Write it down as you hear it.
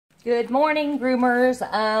Good morning, groomers.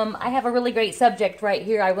 I have a really great subject right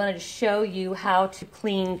here. I wanted to show you how to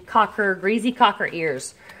clean greasy cocker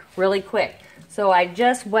ears really quick. So I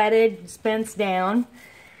just wetted Spence down,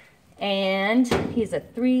 and he's a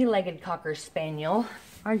three-legged Cocker Spaniel,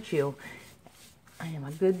 aren't you? I am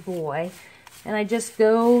a good boy. And I just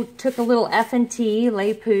took a little F&T,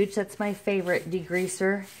 lay pooch, that's my favorite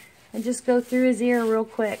degreaser, and just go through his ear real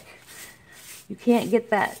quick. You can't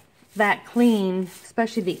get that clean,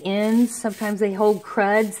 especially the ends. Sometimes they hold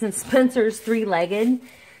crud. Since Spencer's three-legged,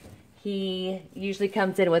 he usually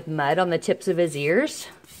comes in with mud on the tips of his ears,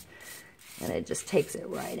 and it just takes it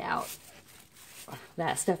right out.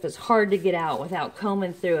 That stuff is hard to get out without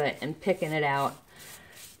combing through it and picking it out,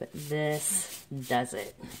 but this does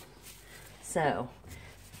it. So,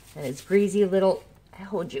 and it's greasy little, I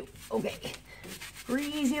hold you, okay,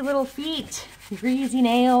 greasy little feet, greasy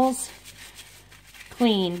nails,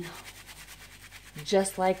 clean,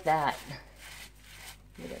 just like that.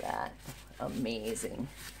 Look at that, amazing.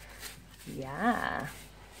 Yeah.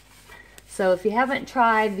 So if you haven't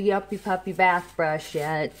tried the Yuppy Puppy Bath Brush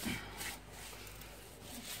yet,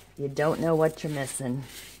 you don't know what you're missing.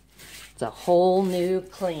 It's a whole new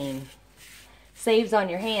clean. Saves on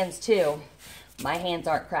your hands too. My hands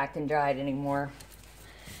aren't cracked and dried anymore.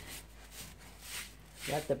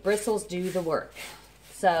 Let the bristles do the work.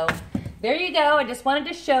 So there you go. I just wanted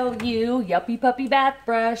to show you Yuppy Puppy Bath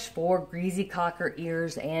Brush for greasy cocker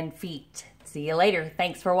ears and feet. See you later.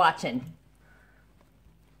 Thanks for watching.